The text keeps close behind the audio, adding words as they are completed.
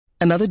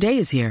Another day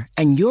is here,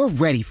 and you're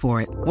ready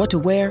for it. What to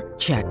wear?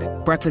 Check.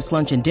 Breakfast,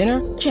 lunch, and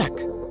dinner? Check.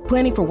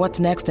 Planning for what's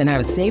next and how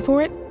to save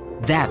for it?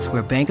 That's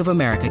where Bank of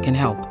America can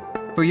help.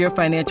 For your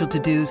financial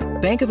to-dos,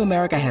 Bank of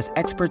America has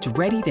experts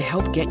ready to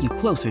help get you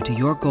closer to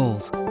your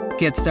goals.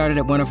 Get started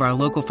at one of our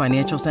local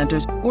financial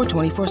centers or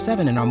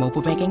 24/7 in our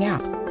mobile banking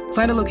app.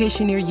 Find a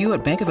location near you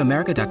at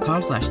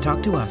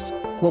bankofamerica.com/talktous.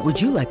 What would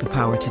you like the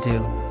power to do?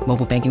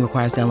 Mobile banking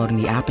requires downloading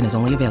the app and is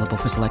only available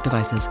for select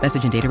devices.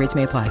 Message and data rates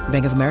may apply.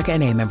 Bank of America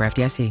N.A., member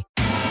FDIC.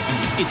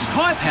 It's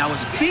Tyre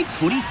Power's Big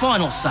Footy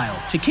Final Sale.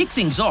 To kick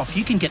things off,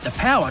 you can get the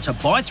power to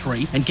buy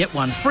 3 and get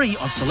 1 free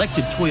on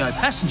selected Toyo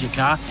passenger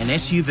car and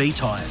SUV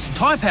tyres.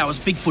 Tyre Power's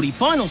Big Footy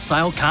Final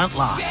Sale can't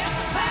last.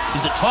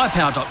 Visit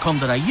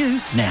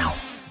tyrepower.com.au now.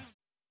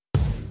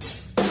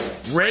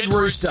 Red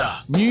Rooster.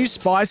 New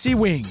spicy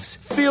wings.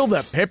 Feel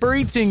the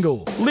peppery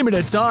tingle.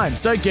 Limited time,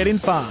 so get in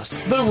fast.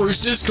 The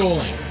Rooster's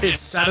calling. It's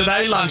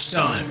Saturday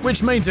lunchtime,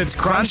 which means it's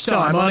crunch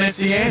time on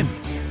SEN.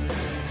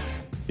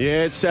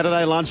 Yeah, it's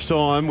Saturday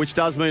lunchtime, which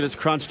does mean it's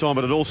crunch time,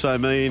 but it also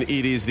means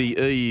it is the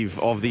eve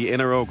of the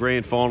NRL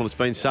Grand Final. It's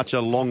been such a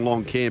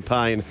long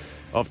campaign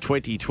of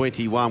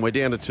 2021. We're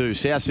down to 2.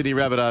 South Sydney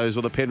Rabbitohs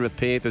or the Penrith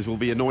Panthers will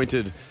be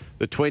anointed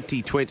the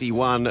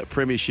 2021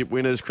 Premiership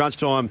winners. Crunch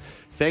time,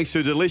 thanks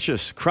to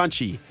delicious,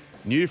 crunchy,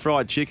 new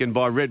fried chicken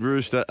by Red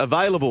Rooster,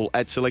 available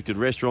at selected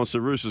restaurants. The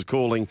Rooster's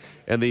calling,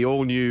 and the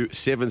all-new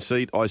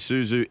 7-seat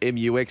Isuzu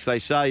MUX. They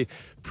say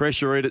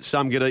pressure eat it,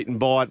 some get eaten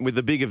by it, and with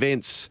the big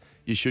events,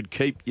 you should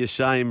keep your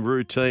same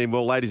routine.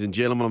 Well, ladies and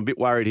gentlemen, I'm a bit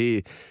worried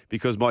here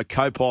because my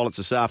co-pilots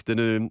this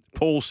afternoon,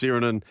 Paul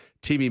Sirinen,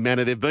 Timmy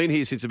Manor, they've been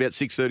here since about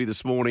 6:30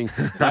 this morning.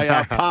 They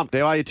are pumped.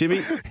 How are you,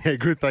 Timmy? Yeah,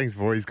 good. Thanks,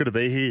 boys. Good to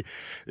be here.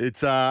 It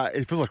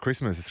feels like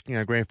Christmas. It's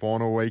grand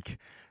final week.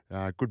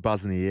 Good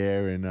buzz in the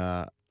air, and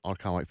I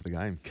can't wait for the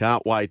game.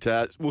 Can't wait.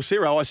 Well,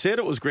 Ciro, I said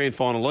it was grand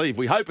final eve.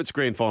 We hope it's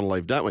grand final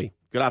eve, don't we?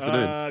 Good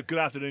afternoon. Good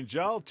afternoon,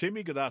 Joel.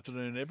 Timmy, good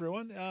afternoon,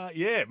 everyone.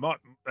 Yeah,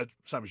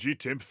 same as you,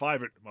 Tim. My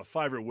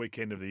favourite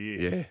weekend of the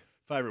year. Yeah.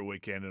 Favourite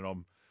weekend, and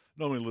I'm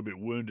normally a little bit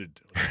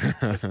wounded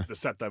the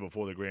Saturday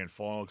before the grand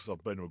final because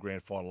I've been to a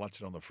grand final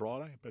luncheon on the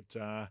Friday.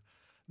 But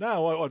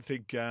no, I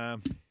think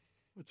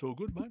it's all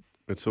good, mate.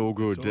 It's all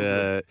good.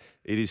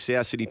 It is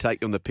South Sydney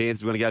taking on the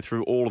Panthers. We're going to go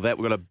through all of that.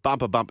 We've got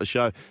a bumper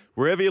show.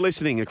 Wherever you're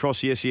listening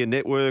across the SEN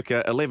network,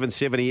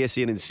 1170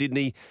 SEN in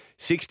Sydney,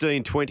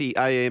 1620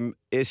 AM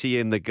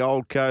SEN the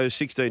Gold Coast,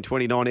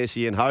 1629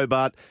 SEN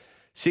Hobart,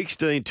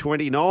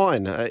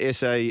 1629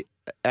 SA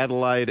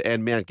Adelaide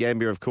and Mount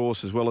Gambier, of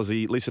course, as well as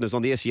the listeners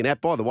on the SEN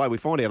app. By the way, we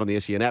find out on the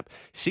SEN app,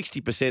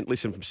 60%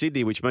 listen from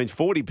Sydney, which means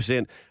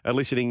 40% are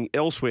listening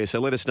elsewhere. So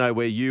let us know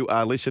where you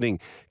are listening.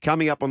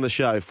 Coming up on the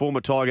show,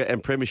 former Tiger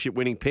and Premiership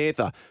winning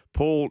Panther,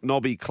 Paul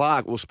Nobby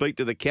Clark, will speak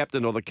to the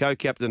captain or the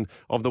co-captain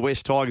of the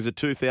West Tigers of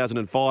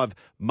 2005,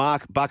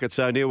 Mark Buckets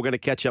O'Neill. We're going to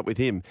catch up with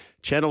him.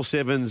 Channel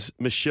 7's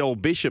Michelle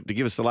Bishop to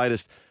give us the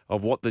latest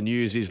of what the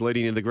news is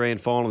leading into the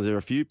grand final. There are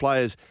a few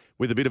players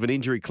with a bit of an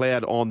injury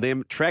cloud on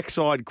them.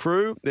 Trackside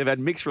crew, they've had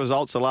mixed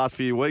results the last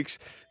few weeks.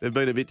 They've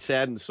been a bit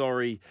sad and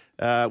sorry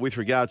with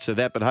regards to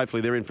that, but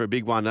hopefully they're in for a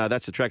big one.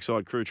 That's the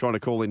trackside crew trying to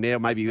call in now.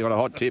 Maybe they've got a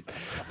hot tip.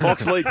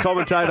 Fox League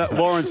commentator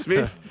Warren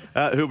Smith,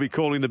 who'll be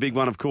calling the big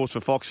one, of course,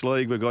 for Fox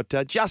League. We've got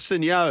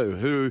Justin Yeo,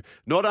 who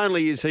not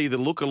only is he the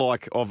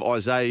lookalike of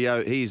Isaiah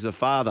Yeo, he's the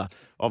father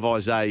of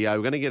Isaiah Yeo.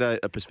 We're going to get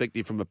a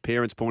perspective from a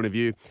parent's point of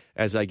view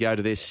as they go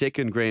to their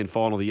second grand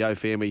final, the Yeo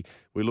family.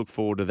 We look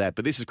forward to that.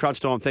 But this is Crunch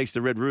Time thanks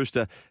to Red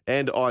Rooster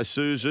and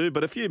Isuzu.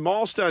 But a few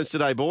milestones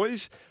today,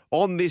 boys.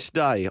 On this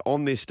day,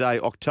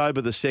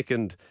 October the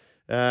 2nd,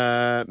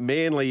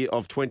 Manly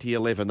of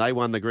 2011, they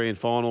won the grand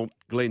final.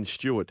 Glenn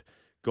Stewart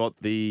got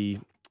the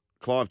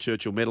Clive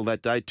Churchill medal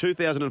that day.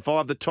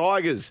 2005, the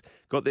Tigers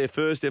got their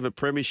first ever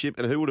premiership,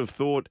 and who would have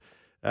thought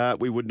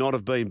we would not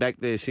have been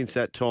back there since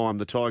that time.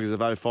 The Tigers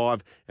of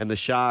 05 and the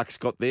Sharks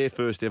got their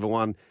first ever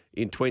one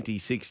in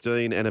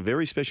 2016, and a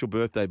very special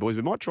birthday, boys.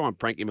 We might try and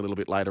prank him a little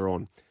bit later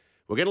on.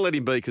 We're going to let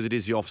him be because it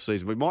is the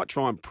off-season. We might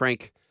try and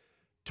prank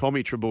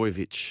Tommy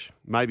Trbojevic,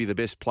 maybe the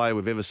best player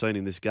we've ever seen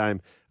in this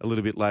game, a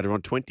little bit later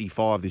on.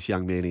 25, this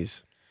young man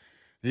is.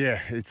 Yeah,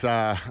 it's.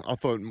 I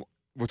thought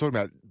we're talking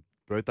about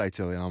birthdays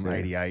earlier. I'm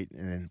 88,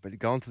 but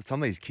going to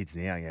some of these kids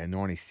now,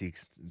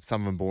 96.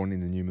 Some of them born in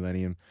the new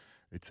millennium.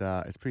 It's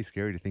pretty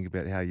scary to think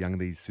about how young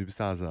these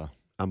superstars are.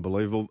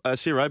 Unbelievable.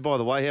 Ciro, by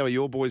the way, how are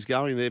your boys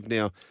going? They've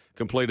now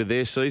completed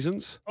their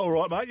seasons. All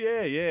right, mate.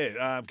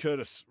 Yeah.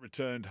 Curtis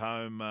returned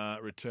home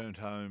on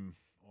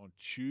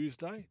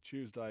Tuesday.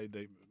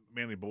 The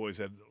Manly boys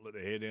had let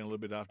their hair down a little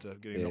bit after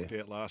getting knocked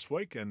out last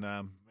week, and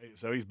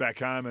so he's back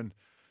home and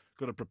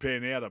got to prepare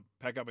now to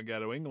pack up and go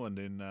to England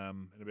in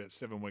about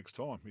 7 weeks'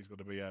 time. He's got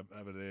to be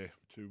over there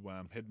to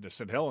head into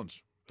St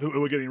Helens,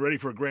 who are getting ready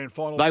for a grand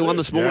final. They won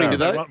this morning, did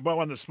they? They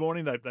won this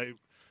morning.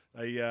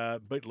 They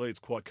beat Leeds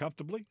quite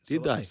comfortably.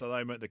 Did they? So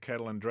they meet the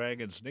Catalan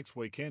Dragons next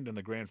weekend in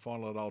the grand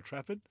final at Old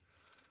Trafford.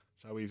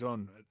 So he's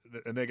on,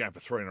 and they're going for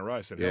 3 in a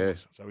row, St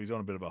Helens. So he's on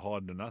a bit of a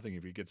hiding to nothing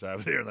if he gets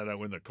over there and they don't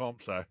win the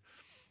comp. So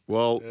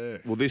Well, Yeah.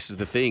 well, this is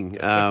the thing.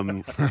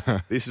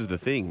 This is the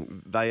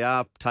thing. They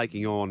are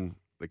taking on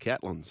the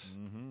Catlins,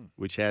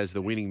 which has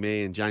the winning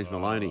man, James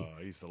Maloney.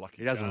 Oh, he's the lucky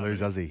He doesn't charm, lose,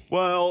 isn't does he?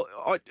 Well,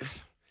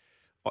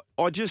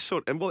 I just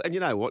sort and you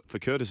know what? For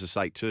Curtis's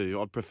sake too,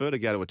 I'd prefer to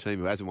go to a team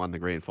who hasn't won the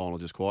grand final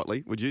just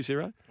quietly. Would you,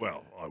 Ciro?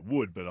 Well, I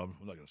would, but I'm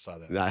not going to say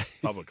that No.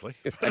 publicly.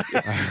 Need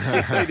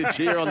to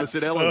cheer on the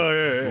St Helens.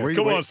 Oh, yeah.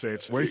 Come on,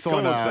 Sets. We Come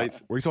signed, on,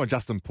 Saints. we signed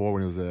Justin Paul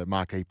when he was a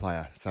marquee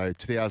player. So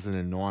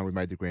 2009, we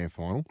made the grand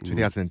final.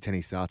 2010,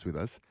 he starts with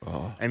us.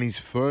 Oh. And his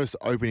first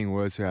opening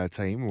words to our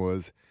team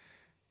was,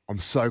 "I'm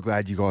so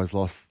glad you guys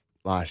lost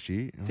last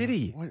year." And Did I'm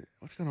he? like,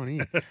 what's going on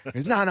here?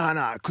 He goes,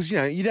 no, because,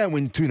 you don't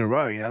win 2 in a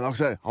row. Like I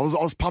said, I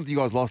was pumped you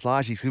guys lost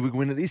last year because we could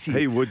win it this year.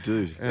 He would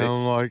do. And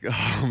I'm like,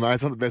 oh, mate,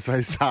 it's not the best way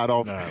to start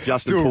off. No.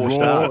 Justin Still Paul raw,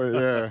 start.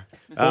 yeah.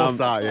 Poor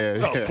start, yeah.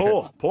 That was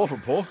Paul. Paul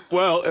from Paul.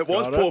 Well, it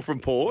was Got it. Paul from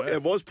Paul. Yeah.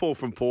 It was Paul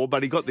from Paul,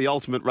 but he got the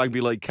ultimate rugby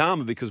league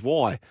karma because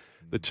why?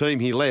 The team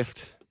he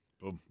left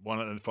Boom. Won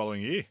it in the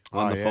following year.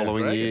 won Oh, the yeah,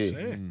 following Dragons,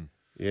 year.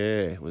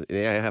 yeah. Yeah. Well,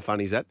 yeah. How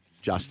funny is that,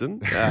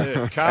 Justin?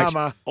 Yeah,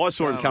 karma. I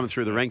saw him coming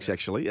through the ranks,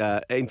 actually.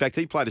 In fact,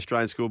 he played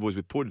Australian Schoolboys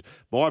with Pud,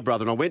 my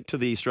brother, and I went to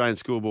the Australian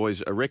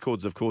Schoolboys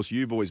records. Of course,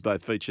 you boys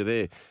both feature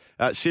there.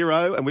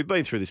 Ciro, and we've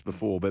been through this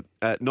before, but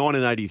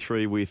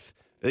 1983 with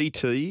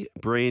E.T.,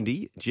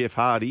 Brandy, Jeff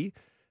Hardy,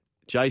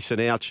 Jason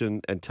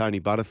Ouchin, and Tony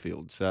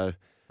Butterfield. So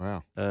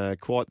Wow.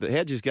 quite the...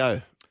 How'd you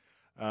go?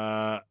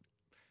 It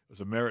was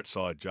a merit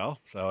side, Joel.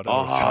 So I don't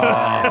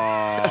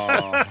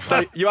Oh.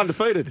 So you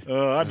undefeated?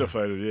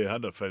 undefeated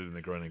in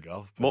the green and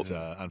gold. But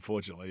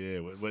unfortunately,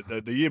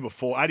 the year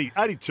before,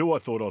 82, I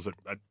thought I was a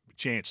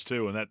chance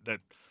too, and that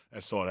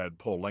side had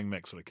Paul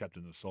Langmack sort of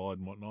captain the side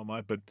and whatnot,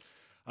 mate. But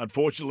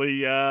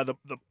unfortunately, the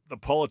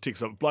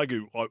politics of a bloke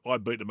who I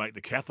beat to make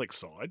the Catholic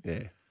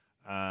side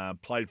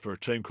played for a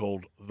team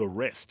called The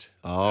Rest.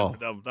 Oh. And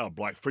they were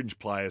bloke fringe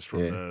players from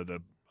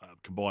the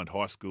combined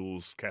high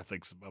schools,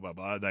 Catholics, blah, blah,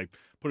 blah. They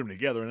put them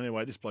together, and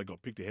anyway, this bloke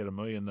got picked ahead of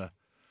me in the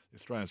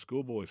Australian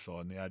Schoolboys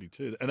side in the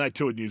 82. And they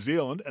toured New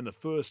Zealand, and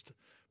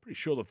pretty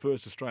sure the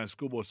first Australian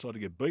Schoolboys side to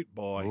get beat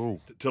by,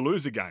 to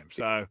lose a game.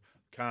 So,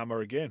 karma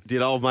again.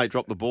 Did old mate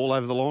drop the ball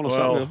over the line or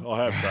Well, something? I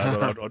hope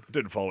so, but I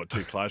didn't follow it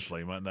too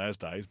closely, mate, in those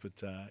days. But,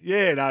 so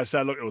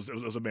look, it was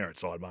a merit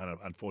side, mate.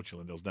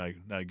 Unfortunately, there was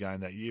no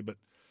game that year, but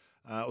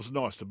it was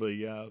nice to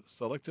be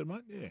selected,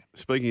 mate, yeah.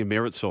 Speaking of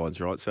merit sides,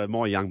 right, so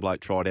my young bloke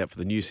tried out for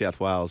the New South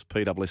Wales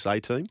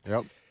PWSA team.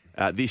 Yep.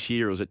 This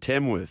year it was at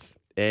Tamworth,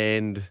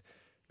 and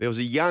there was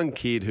a young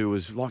kid who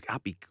was like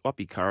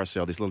Uppy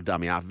Carousel, this little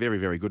dummy half, very,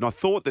 very good. And I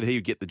thought that he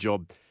would get the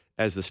job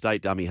as the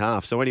state dummy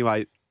half. So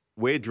anyway,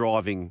 we're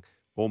driving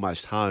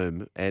almost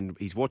home, and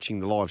he's watching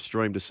the live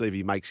stream to see if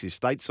he makes his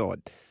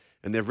stateside.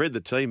 And they've read the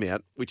team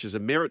out, which is a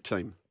merit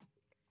team,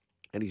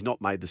 and he's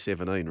not made the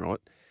 17, right?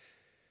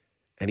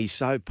 And he's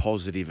so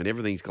positive and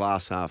everything's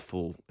glass half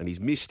full, and he's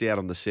missed out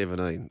on the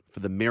 17 for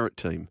the merit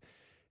team.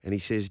 And he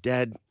says,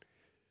 Dad,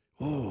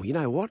 you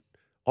know what?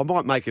 I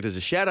might make it as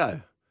a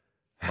shadow.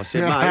 I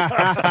said,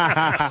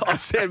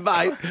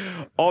 mate,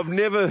 I've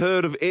never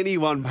heard of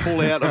anyone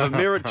pull out of a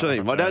merit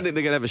team. I don't think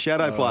they're going to have a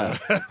shadow player.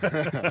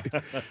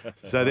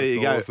 So there you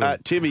go. awesome.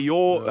 Timmy,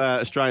 your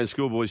Australian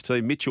Schoolboys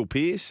team, Mitchell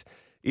Pearce,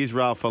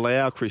 Israel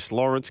Folau, Chris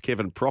Lawrence,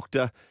 Kevin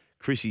Proctor,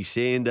 Chrissy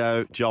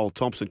Sando, Joel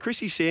Thompson.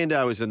 Chrissy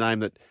Sando is the name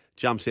that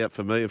jumps out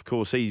for me. Of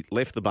course, he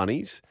left the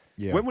Bunnies.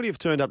 Yeah. When would he have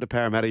turned up to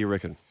Parramatta, you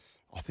reckon?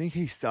 I think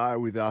he started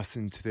with us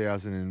in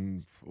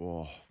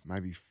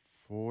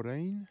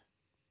 2014.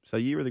 So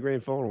year of the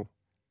grand final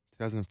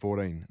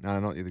 2014. No,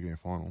 not the grand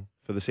final.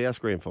 for the South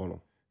grand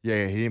final.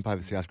 Yeah, he didn't play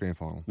the South grand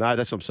final. No,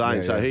 that's what I'm saying.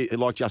 Yeah, So yeah. he,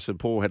 like Justin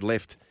Paul, had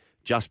left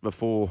just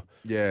before.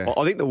 Yeah.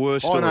 I think the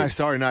worst Oh, story. no,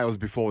 sorry. No, it was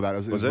before that. It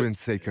was Was it? when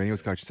Steve Kearney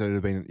was coach. So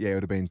it would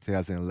have been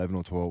 2011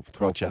 or 12.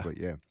 Gotcha.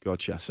 Probably, yeah.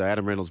 Gotcha. So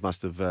Adam Reynolds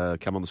must have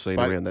come on the scene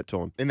But- around that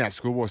time. In that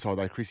schoolboy side,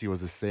 though, Chrissy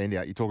was the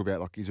standout. You talk about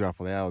like Israel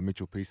Folau and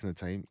Mitchell Pearce in the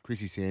team.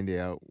 Chrissy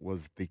Sandow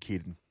was the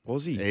kid.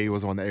 Was he? He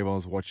was one that everyone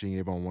was watching.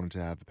 Everyone wanted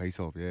to have a piece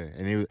of. Yeah,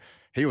 and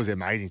he was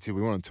amazing too.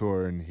 We went on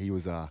tour, and he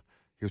was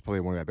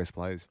probably one of our best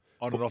players.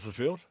 On and off the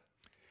field?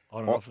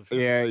 On and off the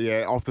field?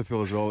 Yeah, off the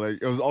field as well.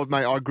 It was,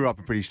 mate. I grew up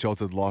a pretty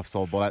sheltered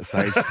lifestyle by that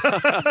stage.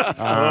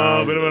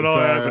 Oh, a bit of an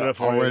eye opener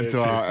for I you went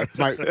there,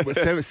 to mate,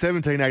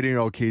 17,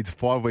 18-year-old kids,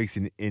 5 weeks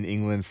in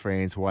England,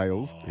 France,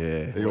 Wales.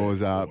 Yeah. It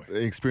was an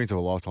experience of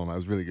a lifetime. Mate. It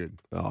was really good.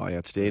 Oh,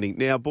 outstanding.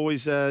 Now,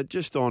 boys,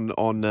 just on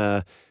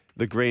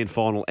the grand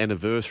final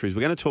anniversaries,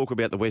 we're going to talk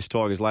about the West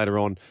Tigers later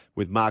on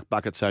with Mark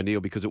Buckets O'Neill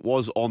because it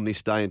was on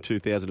this day in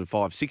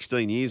 2005,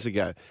 16 years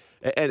ago.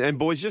 And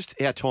boys, just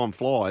how time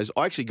flies.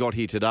 I actually got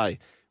here today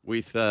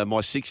with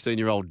my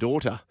 16-year-old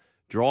daughter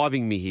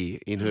driving me here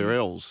in her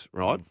L's,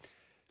 right?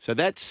 So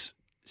that's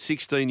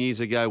 16 years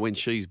ago when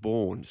she's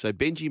born. So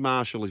Benji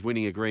Marshall is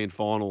winning a grand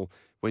final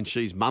when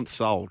she's months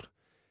old.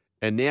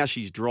 And now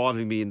she's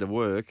driving me into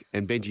work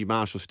and Benji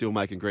Marshall's still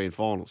making grand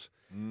finals.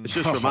 It's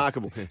just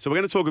remarkable. So we're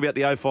going to talk about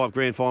the 05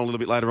 grand final a little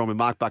bit later on with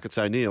Mark Buckets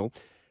O'Neill.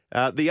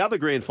 The other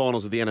grand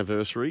finals of the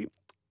anniversary,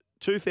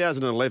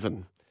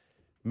 2011,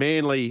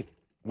 Manly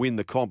win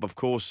the comp, of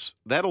course.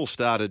 That all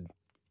started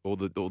or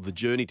the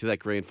journey to that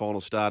grand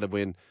final started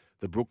when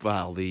the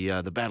Brookvale,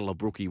 the Battle of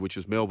Brookie, which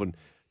was Melbourne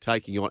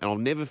taking on. And I'll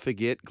never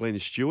forget Glenn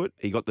Stewart.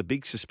 He got the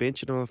big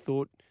suspension, and I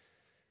thought,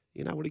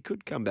 you know what, he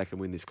could come back and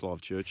win this,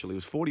 Clive Churchill. He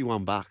was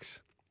 $41,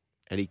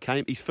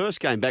 and his first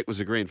game back was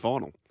a grand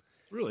final.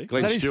 Really?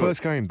 Glenn Is that his Stewart.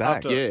 first game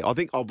back? Yeah,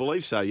 I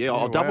believe so. Yeah,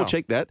 I'll wow. double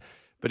check that.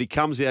 But he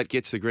comes out,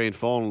 gets the grand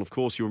final. Of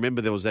course, you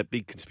remember there was that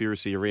big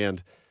conspiracy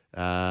around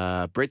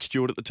Brett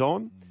Stewart at the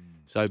time.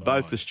 So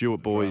both the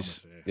Stewart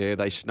boys,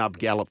 they snubbed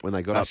Gallup when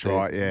they got That's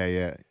up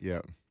there. right. Yeah.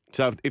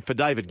 So if for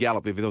David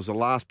Gallup, if there was the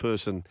last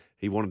person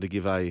he wanted to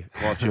give a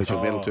Clive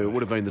Churchill medal to, it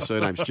would have been the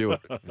surname Stewart.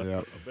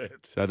 Yeah.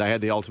 So they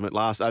had the ultimate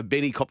last.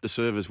 Benny copped a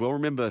serve as well.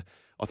 Remember,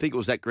 I think it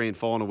was that grand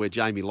final where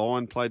Jamie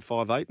Lyon played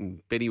 5'8",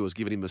 and Benny was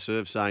giving him a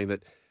serve saying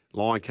that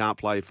Lyon can't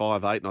play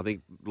 5'8", and I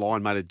think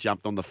Lyon made it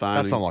jumped on the phone.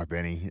 That's not like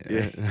Benny.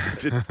 Yeah,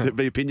 to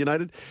be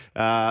opinionated.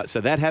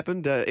 So that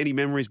happened. Any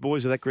memories,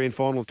 boys, of that grand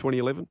final of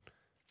 2011?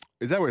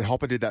 Is that where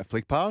Hopper did that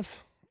flick pass?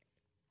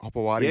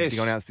 Hopperwadi? Yes.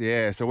 Gone out,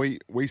 yeah. So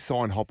we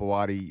signed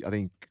Hopperwadi, I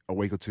think, a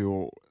week or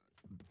two.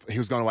 He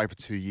was going away for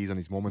 2 years on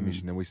his Mormon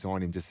mission, and we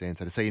signed him just then.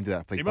 So to see him do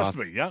that flick He pass.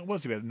 must be young.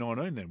 Was he about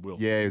 19 then, Will?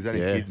 Yeah, he was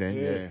only a kid then,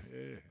 yeah.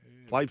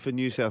 Played for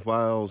New South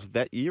Wales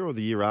that year or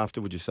the year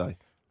after, would you say?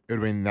 It would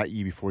have been that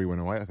year before he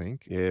went away, I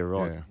think. Yeah,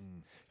 right.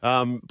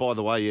 Yeah. By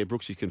the way,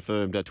 Brooksy's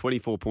confirmed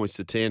 24 points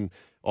to 10.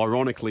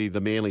 Ironically,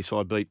 the Manly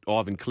side beat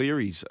Ivan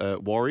Cleary's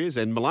Warriors,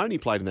 and Maloney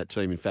played in that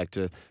team, in fact,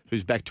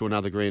 who's back to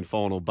another grand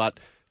final. But,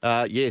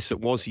 yes, it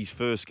was his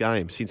first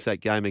game since that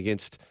game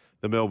against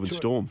the Melbourne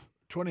Storm.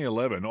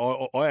 2011,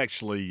 I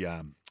actually,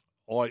 I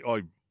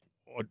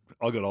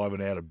got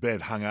Ivan out of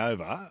bed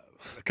hungover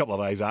a couple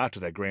of days after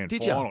that grand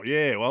Did you? final.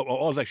 Yeah, well,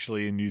 I was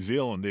actually in New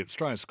Zealand, the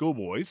Australian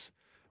schoolboys,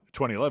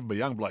 2011, but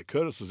young Blake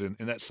Curtis was in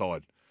that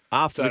side.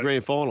 After So- the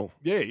grand final.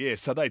 Yeah.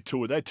 So they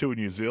toured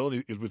New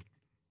Zealand. It was with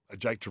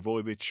Jake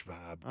Travojevic,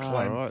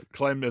 Clem. right.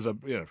 Clem, there's a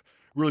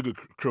really good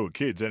crew of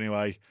kids.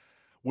 Anyway,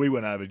 we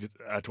went over to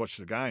watch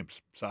the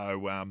games. So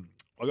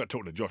I got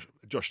talking to Josh.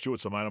 Josh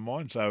Stewart's a mate of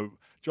mine. So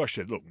Josh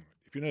said, "Look,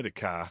 if you need a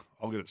car,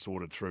 I'll get it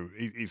sorted through."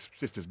 His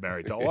sister's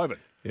married to Ivan.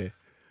 Yeah.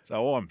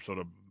 So I'm sort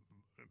of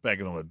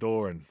banging on the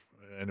door, and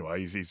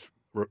anyway,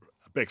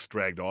 Beck's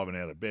dragged Ivan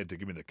out of bed to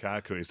give me the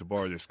car keys to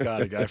borrow this car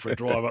to go for a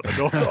drive up the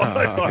door.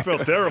 I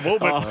felt terrible,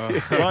 but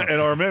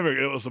and I remember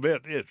it was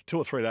about 2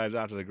 or 3 days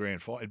after the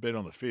grand final. He'd been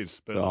on the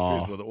Fizz, with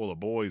all the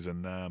boys,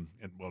 and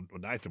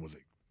Nathan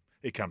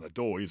he came to the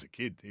door. He was a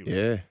kid. He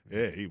was,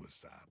 he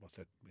was what's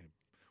that?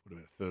 Would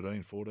have been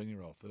a 13,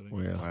 14-year-old, 13.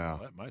 Wow.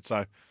 Like that, mate.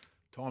 So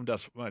time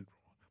does, mate.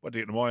 What do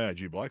you get to my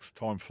age, you blokes?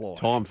 Time flies.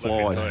 Time Let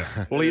me flies. tell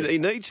you. Well,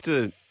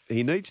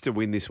 he needs to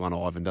win this one,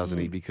 Ivan, doesn't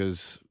he?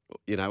 Because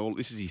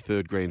this is his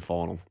third grand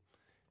final.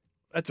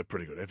 That's a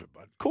pretty good effort,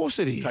 bud. Of course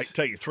it is.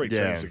 Take your three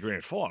Yeah. teams to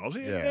grand finals.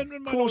 Yeah, Yeah. and,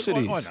 Of course it I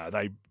is.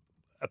 know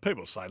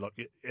people say, look,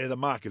 the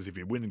mark is if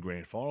you win the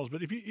grand finals,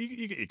 but if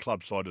you get your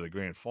club side to the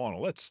grand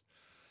final,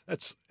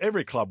 that's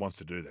every club wants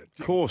to do that.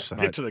 Of course,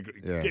 Get to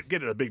Yeah. get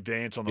to the big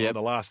dance on Yep.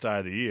 the last day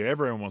of the year.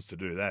 Everyone wants to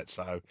do that.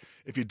 So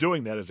if you're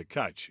doing that as a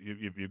coach,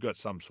 you've got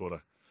some sort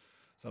of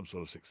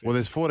success. Well,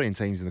 there's 14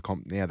 teams in the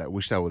comp now that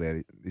wish they were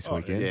there this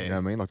weekend. yeah. You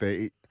know what I mean?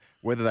 Like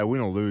whether they win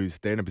or lose,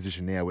 they're in a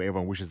position now where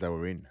everyone wishes they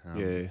were in.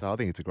 Yeah. So I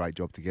think it's a great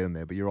job to get them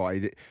there. But you're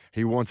right.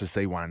 He wants to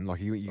see one. Like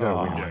you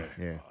got to win one.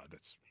 Yeah. Oh,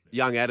 that's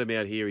Young Adam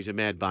out here, he's a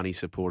Mad Bunny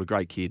supporter,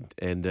 great kid.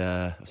 And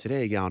I said, how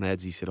you going,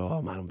 Ads? He said, oh,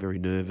 mate, I'm very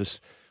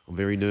nervous. I'm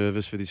very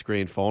nervous for this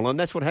grand final. And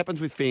that's what happens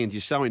with fans.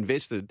 You're so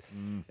invested.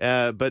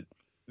 But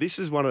this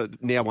is one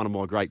of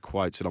my great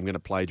quotes that I'm going to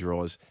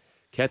plagiarise.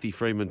 Kathy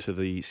Freeman to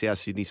the South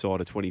Sydney side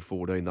of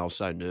 2014, they were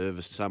so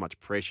nervous, so much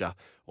pressure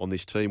on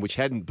this team, which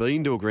hadn't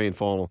been to a grand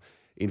final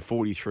in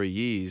 43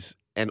 years.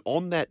 And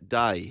on that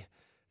day,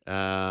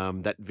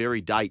 that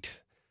very date,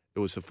 it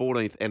was the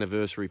 14th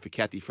anniversary for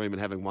Kathy Freeman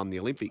having won the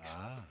Olympics.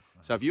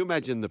 So if you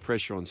imagine the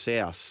pressure on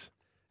South,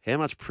 how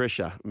much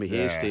pressure, my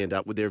hair stand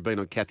up, would there have been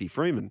on Kathy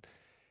Freeman?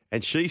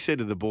 And she said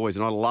to the boys,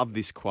 and I love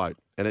this quote,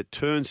 and it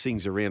turns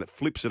things around, it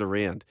flips it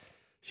around.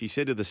 She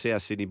said to the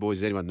South Sydney boys,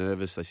 is anyone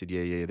nervous? They said,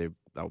 yeah, they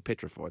were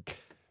petrified.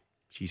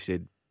 She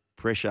said,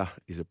 pressure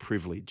is a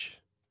privilege,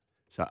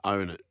 so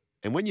own it.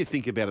 And when you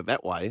think about it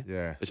that way,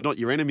 it's not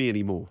your enemy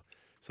anymore.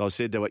 So I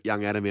said to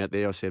young Adam out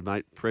there, I said,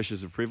 mate,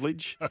 pressure's a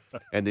privilege,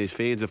 and there's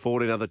fans of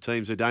 14 other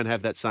teams who don't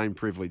have that same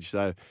privilege.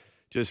 So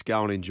just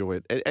go and enjoy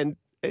it. And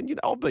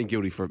I've been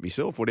guilty for it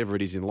myself, whatever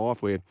it is in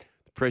life where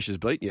the pressure's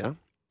beating you.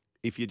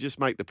 If you just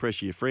make the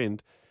pressure your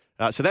friend.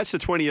 So that's the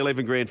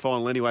 2011 grand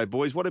final anyway,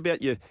 boys. What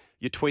about your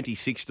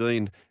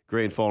 2016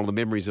 grand final, the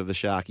memories of the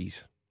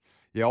Sharkies?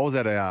 Yeah, I was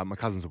at my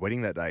cousin's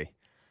wedding that day,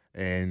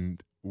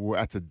 and we're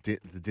at the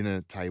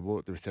dinner table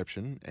at the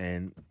reception,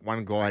 and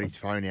one guy had his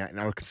phone out, and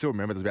I can still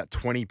remember there's about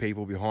 20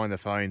 people behind the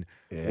phone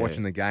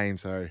watching the game.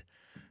 So,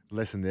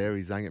 lesson there,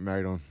 he's don't get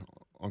married on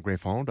grand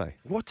final day.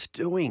 What's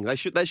doing? They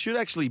should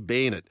actually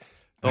ban it.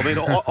 I mean,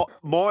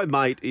 my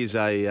mate is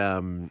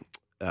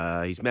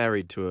he's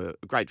married to a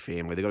great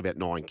family. They've got about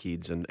 9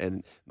 kids,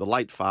 and the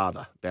late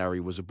father, Barry,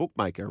 was a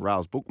bookmaker, a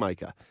rails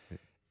bookmaker.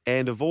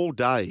 And of all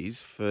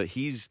days, for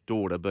his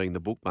daughter being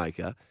the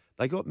bookmaker,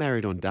 they got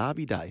married on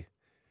Derby Day.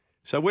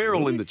 So we're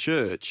all in the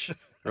church,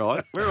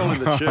 right? We're all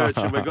in the church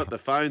and we've got the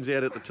phones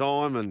out at the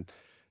time.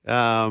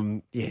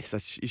 And,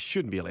 yes, you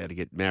shouldn't be allowed to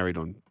get married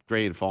on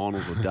grand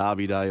finals or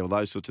Derby Day or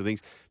those sorts of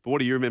things. But what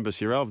do you remember,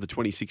 Ciro, of the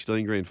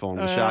 2016 grand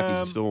final, the Sharkies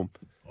and Storm?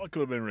 I could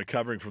have been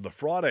recovering from the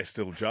Friday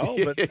still, Joel.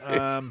 But,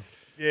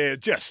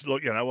 just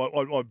look,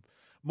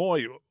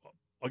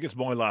 I guess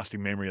my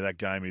lasting memory of that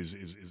game is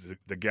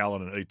the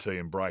Gallen and ET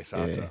embrace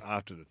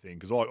after the thing,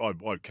 because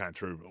I came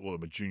through all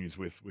of my juniors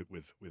with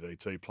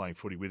ET, playing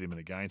footy with him and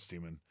against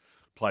him, and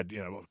played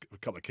a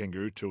couple of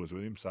kangaroo tours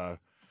with him. So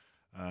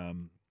I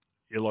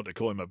like to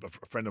call him a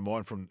friend of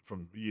mine from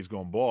years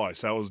gone by.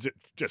 So it was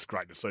just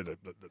great to see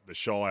the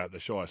Shire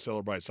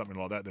celebrate something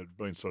like that. They'd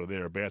been sort of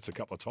thereabouts a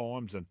couple of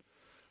times, it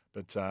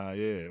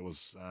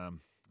was and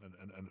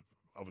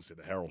obviously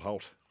the Harold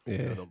Holt.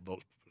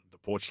 The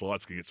porch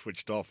lights can get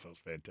switched off. It was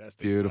fantastic.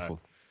 Beautiful.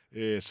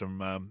 So,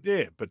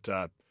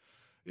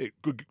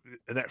 good.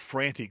 And that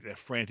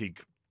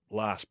frantic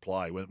last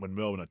play when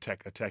Melbourne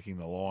attacking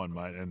the line,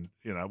 mate. And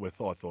I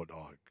thought,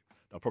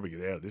 they'll probably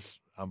get out of this.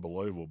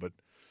 Unbelievable. But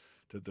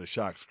to the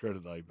Sharks'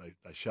 credit, they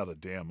shut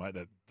it down, mate.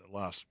 That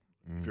last,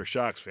 if you're a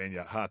Sharks fan,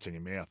 your heart's in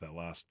your mouth. That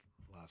last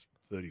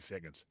 30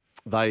 seconds.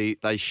 They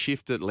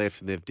shifted left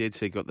and they've dead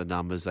set got the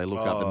numbers. They look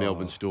up the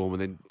Melbourne Storm,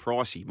 and then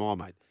Pricey, my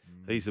mate.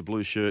 He's the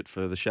blue shirt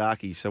for the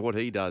Sharkies. So what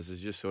he does is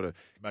just sort of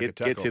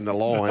gets in the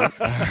line.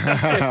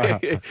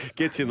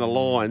 Gets in the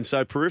line.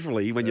 So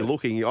peripherally, when you're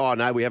looking,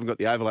 no, we haven't got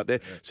the overlap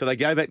there. Yeah. So they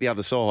go back the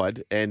other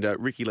side, and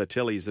Ricky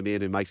Latelli is the man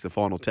who makes the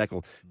final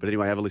tackle. But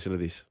anyway, have a listen to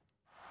this.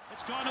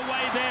 It's gone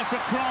away there for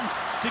Cronk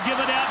to give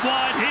it out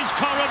wide. Here's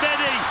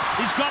Korobetti.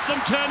 He's got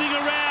them turning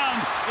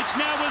around. It's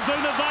now with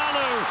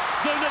Vunivalu.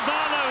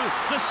 Vunivalu,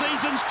 the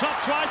season's top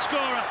try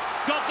scorer.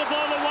 Got the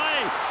ball away.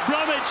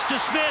 Bromwich to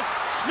Smith.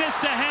 Smith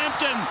to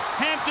Hampton.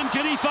 Hampton,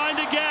 can he find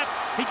a gap?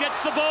 He gets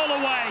the ball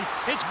away.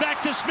 It's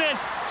back to Smith.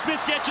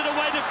 Smith gets it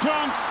away to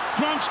Cronk.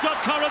 Cronk's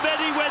got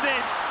Korobetti with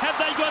it. Have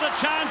they got a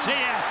chance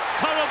here?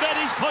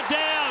 Korobetti's put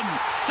down.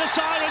 The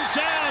siren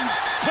sounds.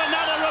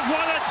 Cronulla have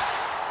won it.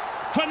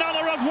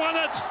 Cronulla have won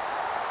it.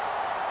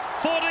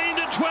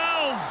 14-12.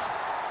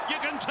 You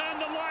can turn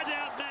the light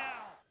out now.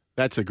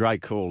 That's a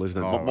great call,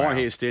 isn't it? Oh, My wow.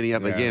 hair's standing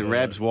up again.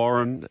 Rabs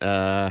Warren.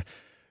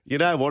 You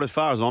know what? As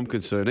far as I'm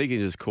concerned, he can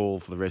just call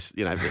for the rest.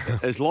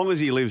 As long as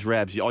he lives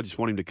Rabs, I just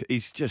want him to.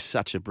 He's just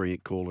such a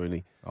brilliant caller, isn't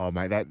he? Oh,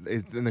 mate,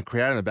 and the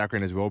crowd in the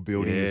background as well,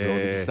 building as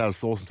well. That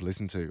was awesome to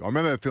listen to. I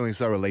remember feeling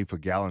so relieved for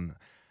Gallen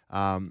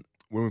when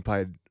we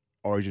played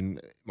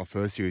Origin, my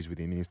first series with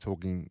him. He was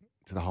talking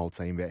to the whole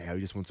team about how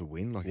he just wants to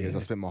win. Like, he goes, I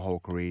spent my whole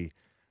career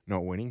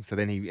not winning. So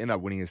then he ended up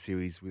winning a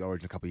series with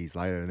Origin a couple of years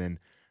later, and then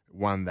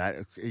won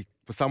that.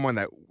 For someone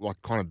that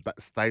kind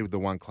of stayed with the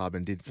one club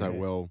and did so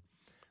well.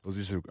 It was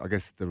just, I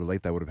guess, the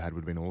relief they would have had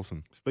would have been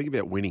awesome. Speaking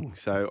about winning,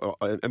 so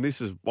and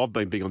I've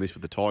been big on this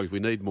with the Tigers. We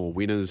need more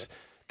winners,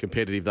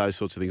 competitive, those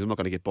sorts of things. I'm not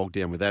going to get bogged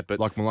down with that, but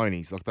like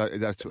Maloney's,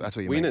 that's what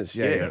you winners,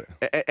 mean.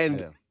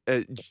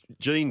 And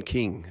Jean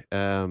King,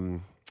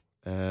 the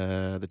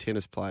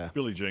tennis player,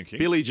 Billie Jean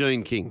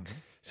King. Mm-hmm.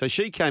 So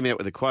she came out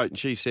with a quote, and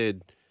she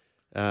said,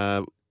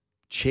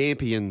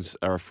 "Champions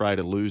are afraid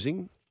of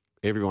losing.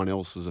 Everyone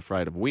else is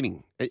afraid of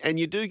winning." And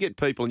you do get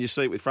people, and you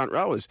see it with front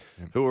rowers,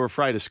 who are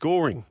afraid of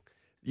scoring.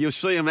 You'll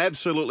see them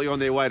absolutely on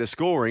their way to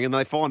scoring, and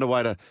they find a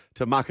way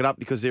to muck it up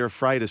because they're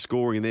afraid of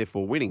scoring and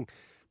therefore winning.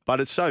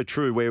 But it's so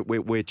true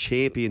where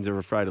champions are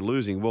afraid of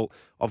losing. Well,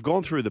 I've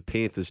gone through the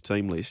Panthers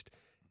team list.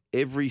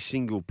 Every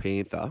single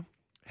Panther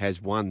has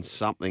won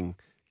something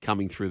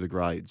coming through the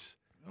grades.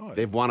 Oh,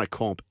 They've won a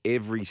comp,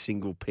 every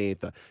single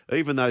Panther,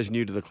 even those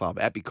new to the club.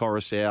 Appy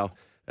Coruscant,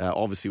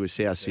 obviously with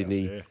South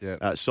Sydney.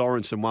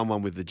 Sorensen won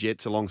one with the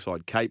Jets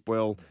alongside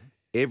Capewell.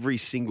 Every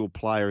single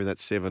player in that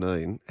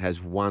 17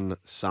 has won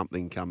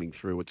something coming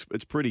through.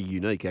 It's pretty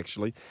unique,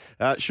 actually.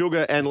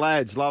 Sugar and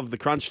lads, love the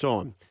crunch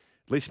time.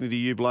 Listening to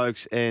you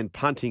blokes and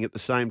punting at the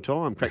same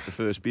time. Cracked the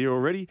first beer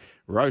already.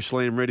 Roast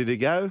lamb ready to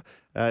go.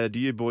 Do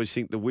you boys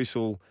think the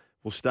whistle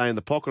will stay in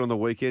the pocket on the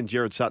weekend?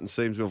 Jared Sutton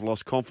seems to have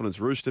lost confidence.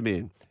 Rooster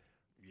man.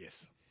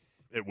 Yes,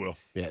 it will.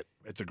 Yeah.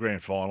 It's a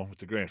grand final.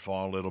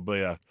 It'll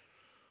be a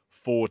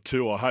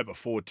 4-2. I hope a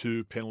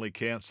 4-2 penalty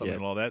count, something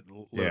like that.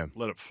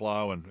 Let it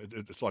flow, and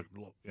it's like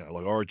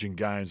like Origin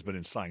games. But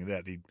in saying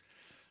that, there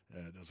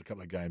was a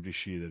couple of games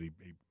this year that he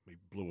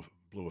blew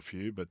a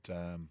few. But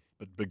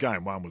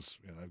game one was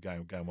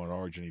game one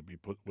Origin. He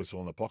put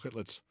whistle in the pocket.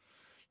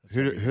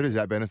 Who does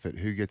that benefit?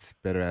 Who gets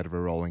better out of a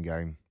rolling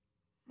game?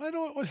 Mate,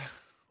 I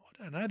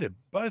don't know. They're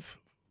both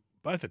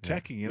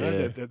attacking.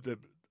 They're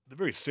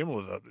very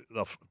similar.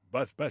 They'll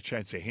both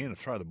chance their hand to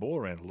throw the ball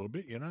around a little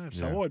bit.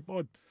 So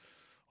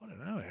I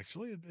don't know,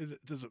 actually.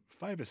 Does it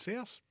favour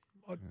South?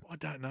 I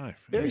don't know.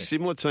 Very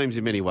similar teams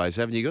in many ways,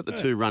 haven't you? You've got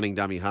the two running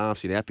dummy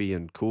halves in Appy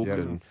and Cook,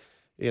 and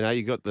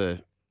you got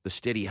the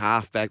steady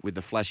halfback with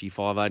the flashy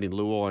 5'8" in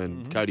Luai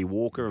and Cody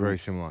Walker. Very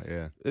similar,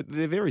 yeah.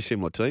 They're very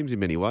similar teams in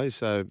many ways,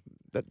 so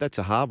that's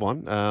a hard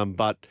one.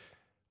 But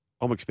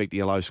I'm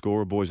expecting a low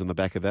scorer, boys, on the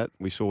back of that.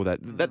 We saw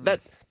that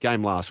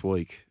game last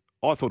week.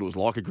 I thought it was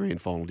like a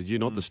grand final. Did you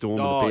not? The Storm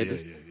and the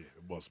Panthers? Yeah.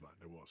 It was, mate.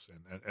 It was.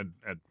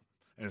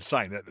 And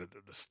saying that,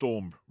 the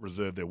Storm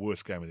reserved their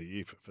worst game of the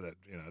year for that,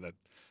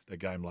 that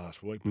game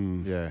last week.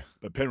 Yeah.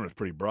 But Penrith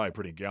pretty brave,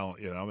 pretty gallant.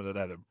 They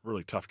had a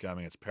really tough game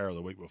against Para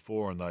the week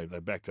before, and they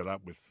backed it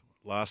up with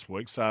last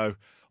week. So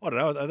I don't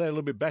know. Are they a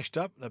little bit bashed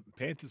up, the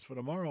Panthers, for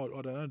tomorrow?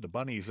 I don't know. The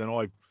Bunnies, and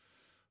I'm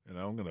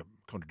going to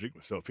contradict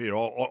myself here.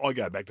 I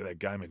go back to that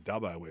game in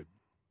Dubbo where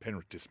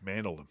Penrith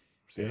dismantled them.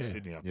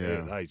 Sydney up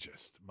there, they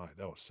just, mate,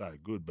 that was so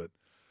good. But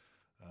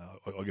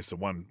I guess the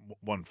one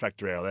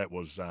factor out of that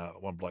was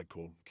one bloke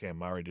called Cam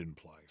Murray didn't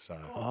play.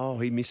 So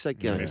he missed that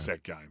game.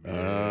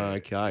 Yeah.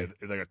 Okay.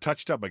 They got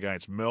touched up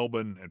against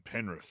Melbourne and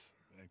Penrith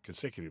in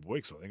consecutive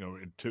weeks, I think, or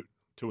in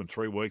 2 and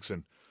 3 weeks,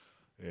 and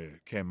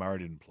Cam Murray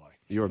didn't play.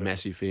 You're a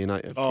massive fan,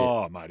 aren't you?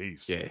 Oh, mate,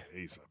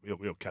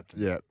 he'll captain.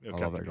 He'll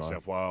captain New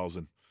South Wales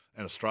and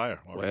Australia.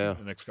 In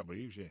the next couple of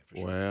years, for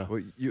sure. Wow.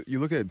 Well, you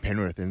look at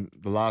Penrith in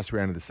the last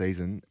round of the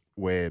season,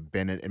 where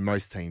Bennett and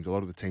most teams, a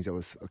lot of the teams that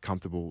was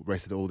comfortable,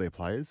 rested all their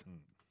players.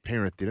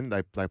 Penrith didn't.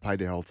 They played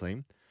their whole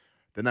team.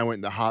 Then they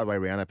went the hard way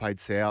around. They played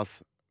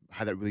South,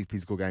 had that really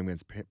physical game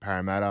against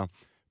Parramatta,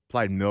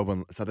 played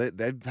Melbourne. So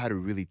they've had a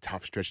really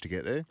tough stretch to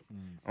get there.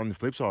 On the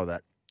flip side of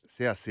that,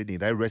 South Sydney,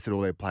 they rested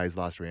all their players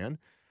last round.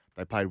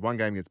 They played one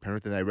game against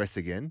Penrith, and they rest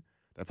again.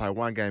 They played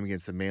one game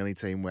against a Manly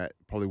team where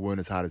probably weren't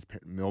as hard as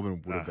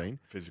Melbourne would have been.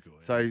 Physical.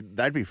 Yeah. So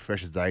they'd be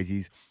fresh as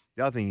daisies.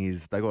 The other thing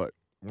is they got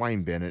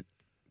Wayne Bennett,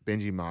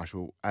 Benji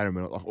Marshall, Adam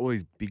Reynolds, like all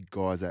these big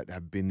guys that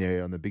have been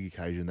there on the big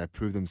occasion. They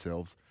proved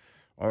themselves.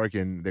 I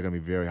reckon they're going to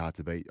be very hard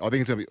to beat. I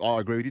think it's going to be. I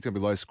agree with you. It's going to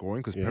be low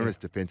scoring because Penrith's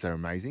defence are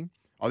amazing.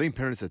 I think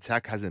Penrith's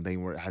attack hasn't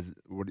been what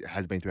it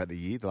has been throughout the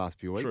year, the last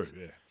few weeks.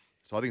 True, yeah.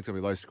 So I think it's going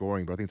to be low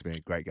scoring, but I think it's been a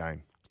great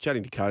game.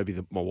 Chatting to Kobe,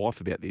 my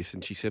wife, about this,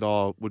 and she said,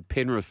 would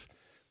Penrith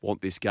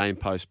want this game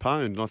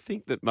postponed? And I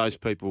think that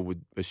most people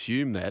would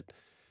assume that.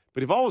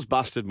 But if I was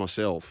busted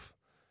myself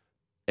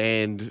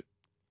and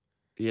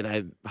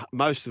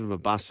most of them are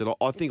busted,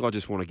 I think I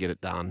just want to get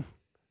it done.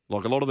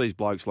 Like a lot of these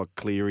blokes like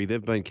Cleary,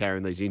 they've been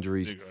carrying these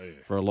injuries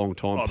for a long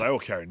time. Oh, they all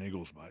carry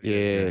niggles, mate.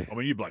 Yeah. I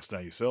mean, you blokes know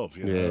yourselves.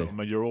 I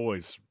mean,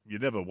 you're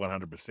never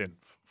 100%,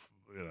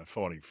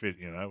 fighting fit,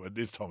 at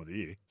this time of the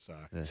year.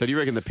 So do you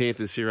reckon the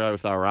Panthers, Ciro,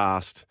 if they were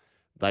asked,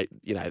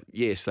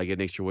 yes, they get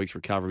an extra week's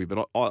recovery,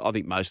 but I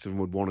think most of them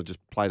would want to just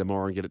play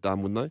tomorrow and get it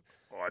done, wouldn't they?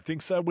 I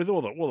think so. With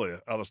all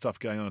the other stuff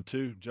going on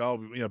too, Joel.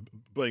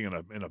 Being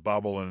in a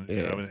bubble and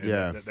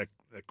that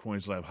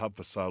Queensland hub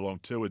for so long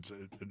too. And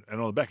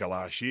on the back of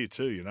last year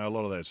too. A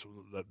lot of those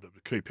the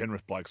key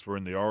Penrith blokes were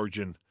in the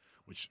Origin,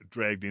 which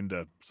dragged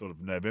into sort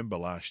of November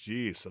last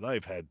year. So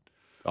they've had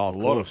a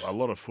lot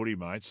of footy,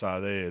 mate.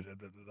 So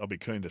they'll be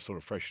keen to sort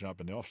of freshen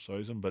up in the off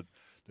season, but.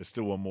 There's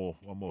still one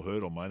more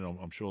hurdle, mate. And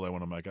I'm sure they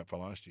want to make up for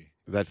last year.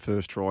 That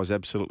first try is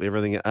absolutely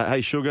everything. Hey,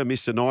 Sugar,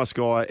 Mr. Nice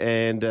Guy,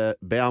 and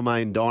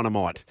Balmain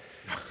Dynamite.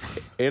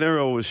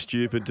 NRL was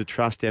stupid to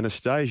trust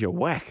Anastasia.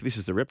 Whack. This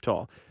is the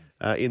reptile.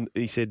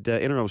 He said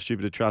NRL was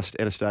stupid to trust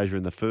Anastasia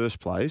in the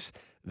first place.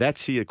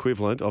 That's the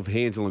equivalent of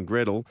Hansel and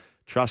Gretel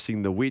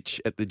trusting the witch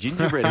at the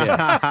gingerbread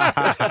house.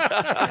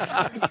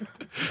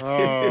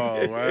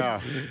 Oh,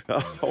 wow.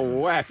 Oh,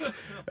 whack.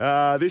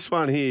 This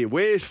one here.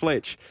 Where's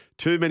Fletch?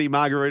 Too many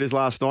margaritas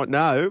last night.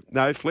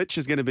 No, Fletch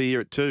is going to be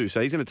here at 2.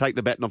 So he's going to take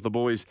the baton off the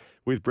boys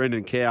with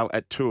Brendan Cowell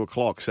at 2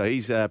 o'clock. So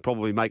he's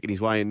probably making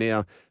his way in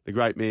now, the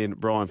great man,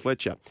 Brian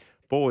Fletcher.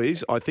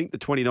 Boys, I think the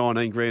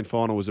 2019 grand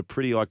final was a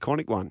pretty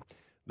iconic one.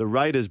 The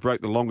Raiders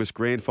broke the longest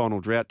grand final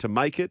drought to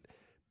make it.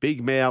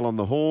 Big Mal on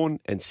the horn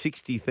and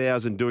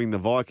 60,000 doing the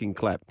Viking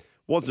clap.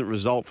 Wasn't a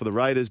result for the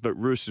Raiders, but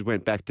Roosters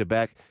went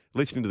back-to-back.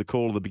 Listening to the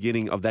call at the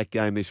beginning of that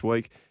game this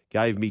week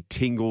gave me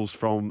tingles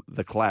from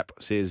the clap,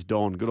 says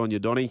Don. Good on you,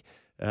 Donnie.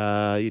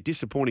 A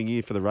disappointing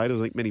year for the Raiders.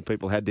 I think many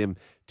people had them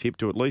tipped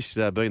to at least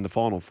be in the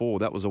Final Four.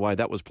 That was the way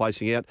that was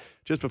placing out.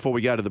 Just before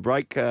we go to the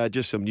break,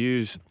 just some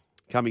news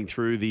coming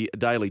through the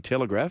Daily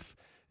Telegraph,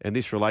 and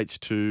this relates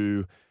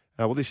to,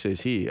 this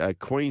says here,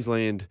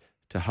 Queensland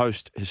to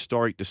host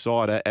historic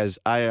decider as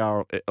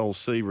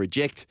ARLC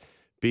reject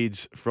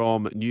bids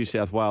from New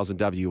South Wales and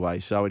WA.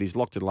 So it is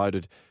locked and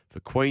loaded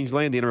for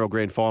Queensland. The NRL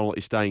Grand Final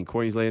is staying in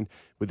Queensland,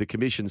 with the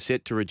Commission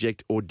set to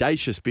reject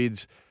audacious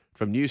bids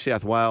from New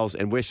South Wales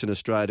and Western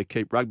Australia to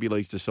keep Rugby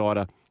League's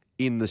decider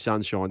in the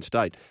Sunshine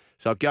State.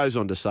 So it goes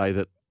on to say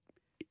that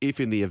if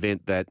in the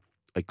event that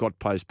it got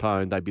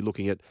postponed, they'd be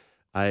looking at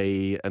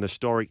an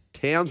historic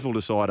Townsville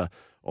decider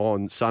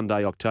on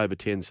Sunday, October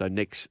 10, so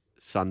next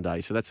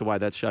Sunday. So that's the way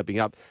that's shaping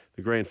up.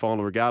 The Grand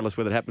Final, regardless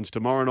whether it happens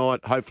tomorrow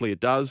night, hopefully it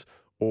does,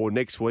 or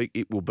next week,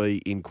 it will be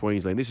in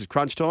Queensland. This is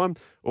Crunch Time.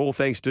 All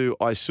thanks to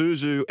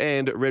Isuzu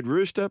and Red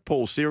Rooster,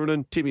 Paul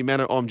Sirenen, Timmy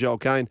Manor. I'm Joel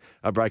Kane.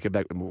 A break it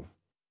back with more.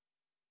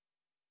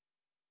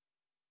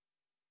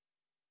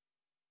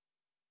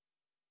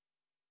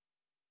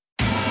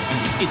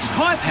 It's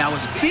Tyre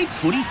Power's Big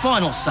Footy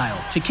Final Sale.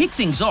 To kick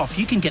things off,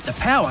 you can get the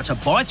power to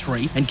buy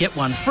 3 and get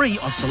 1 free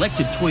on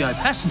selected Toyo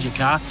passenger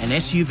car and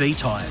SUV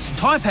tyres.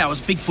 Tyre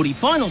Power's Big Footy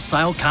Final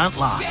Sale can't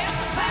last.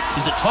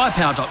 Visit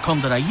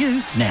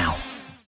tyrepower.com.au now.